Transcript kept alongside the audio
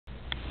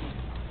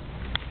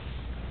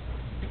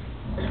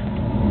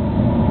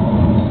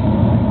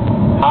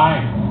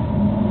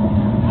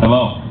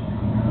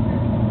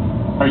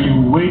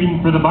waiting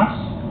for the bus?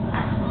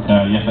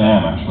 Yes, I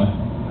am, actually.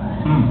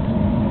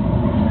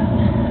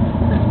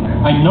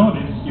 I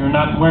notice you're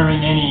not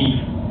wearing any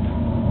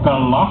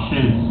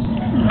galoshes.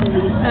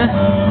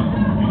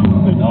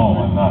 No,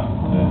 I'm not.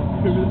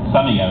 It's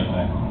sunny out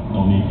there.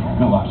 No need for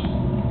galoshes.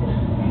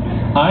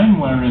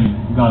 I'm wearing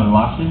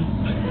galoshes.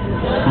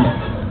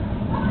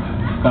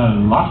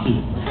 Galoshes.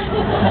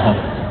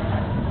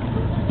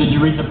 Did you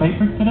read the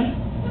paper today?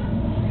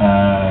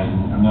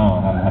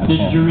 No, I haven't had a chance.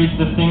 Did you read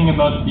the thing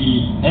about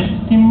the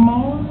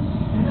Eskimos?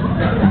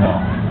 No.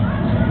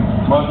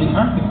 Well, the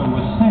article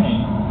was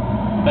saying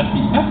that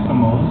the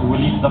Eskimos will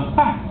eat the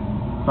fat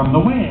from the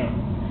whale.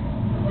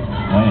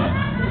 Oh, yeah.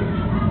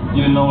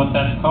 Do you know what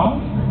that's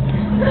called?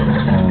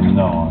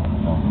 No.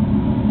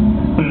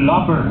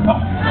 Blubber. Oh.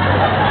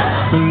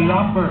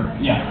 Blubber.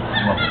 Yeah.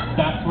 Well,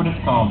 That's what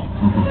it's called.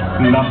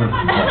 Blubber.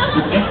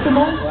 The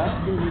Eskimos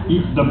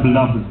eat the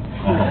blubber.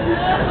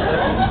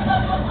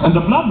 And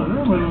the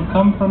blubber will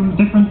come from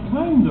different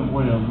kinds of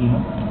whales, you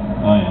know.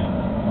 Oh, yeah.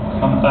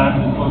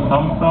 Sometimes it will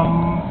come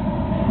from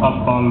a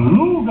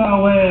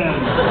beluga whale.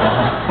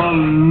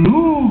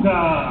 Beluga.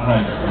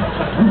 Right.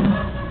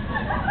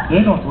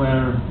 They don't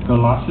wear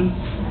galoshes.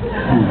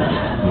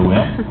 The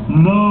whale?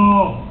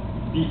 No,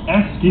 the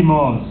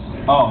Eskimos.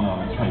 Oh, no,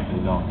 that's right, they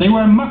don't. They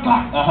wear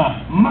muklak.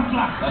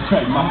 Muklak. That's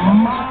right,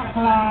 muklak.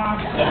 Muklak.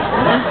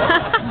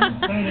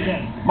 Say it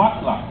again.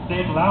 Muklak.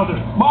 Say it louder.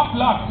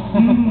 Muklak.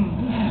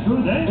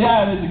 Good, eh?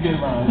 Yeah, it is a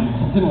good one.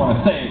 I didn't want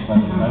to say it, but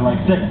I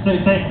like it.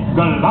 Say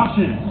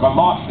galoshes.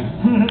 Galoshes.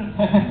 Good,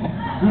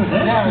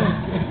 eh?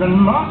 Yeah.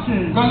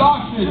 Galoshes.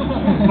 Galoshes.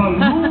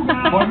 Beluga.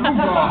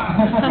 Beluga.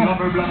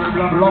 Blubber, blubber,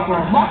 blubber,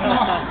 Blubber. blubber.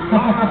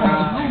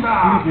 Beluga.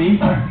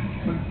 Excuse me.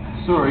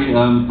 Sorry,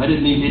 I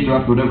didn't mean to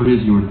interrupt whatever it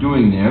is you were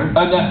doing there.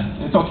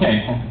 It's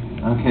okay.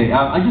 Okay,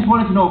 I just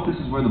wanted to know if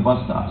this is where the bus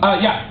stops.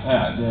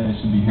 Yeah,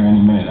 it should be here any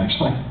minute,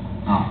 actually.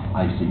 Ah,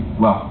 I see.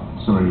 Well,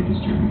 sorry to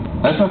disturb you.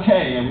 That's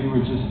okay, we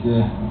were just,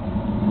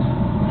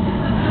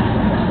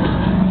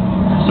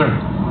 Sir.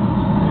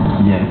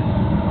 Yes.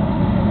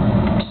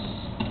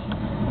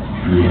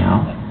 Yeah.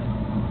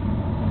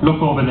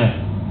 Look over there.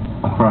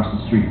 Across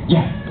the street.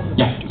 Yeah.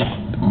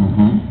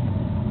 Mm-hmm.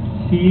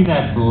 See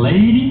that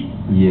lady?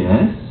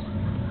 Yes.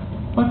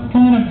 What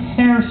kind of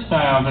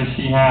hairstyle does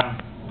she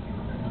have?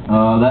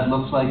 That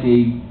looks like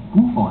a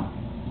bouffant.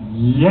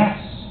 Yes,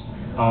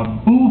 a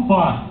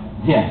bouffant.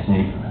 Yes,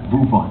 a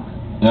bouffant.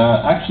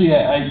 actually,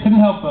 I couldn't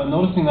help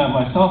noticing that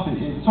myself.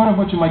 It's sort of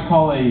what you might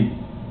call a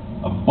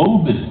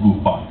bulbous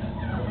bouffant.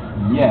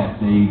 Yes,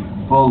 a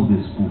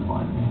bulbous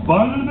bouffant.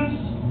 Bulbous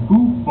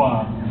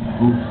bouffant.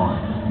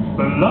 Bouffant.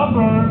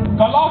 Blubber.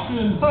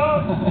 Galoshes.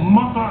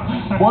 Muklak.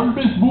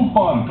 Bulbous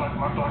bouffant.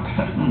 Muklak.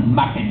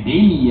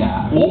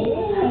 Macadamia.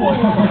 Oh!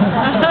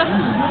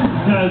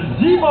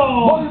 Gazebo.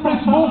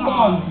 Bulbous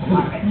bouffant.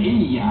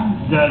 Macadamia.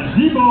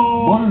 Gazebo.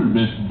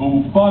 Bulbous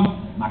bouffant.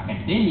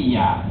 Macadamia.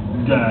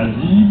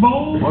 Gazebo.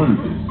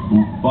 Bulbous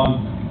bouffant.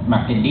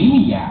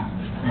 Macadamia.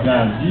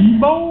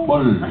 Gazebo.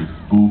 Bulbous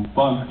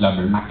bouffant.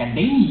 Blubber.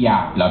 Macadamia.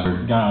 Blubber.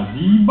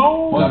 Gazebo.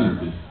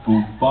 Bulbous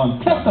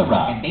bouffant.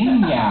 Plethora.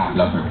 Macadamia.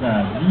 Blubber.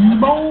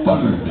 Gazebo.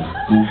 Bulbous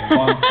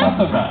bouffant.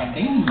 Plethora.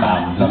 Macadamia.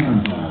 Blubber.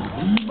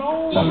 Gazebo.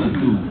 Bulbous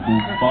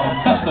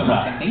bouffant. Plethora.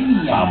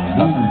 Macadamia.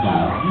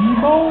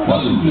 Gazebo.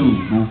 Bulbous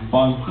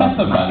bouffant.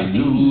 Plethora.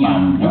 Gazebo.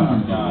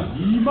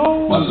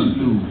 Bulbous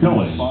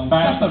Noise.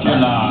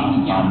 Spatula.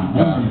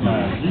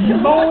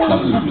 Gazebo.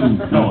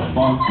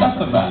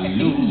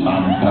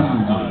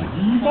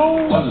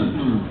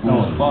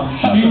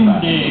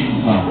 Shindig.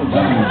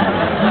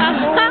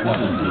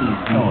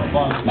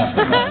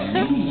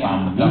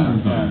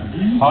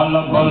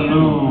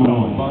 Hullabaloo.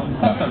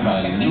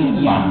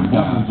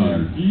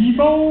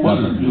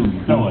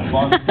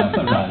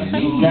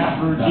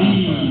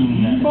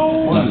 Gabardine.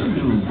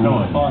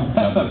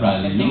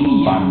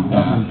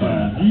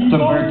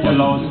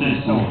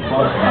 Tuberculosis.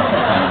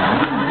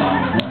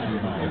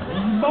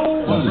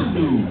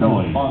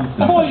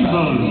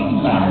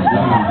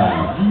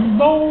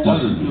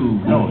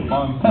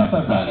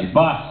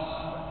 Bus.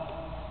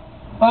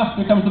 Ah,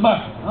 here comes the bus.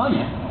 Oh,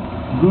 yeah.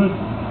 Good.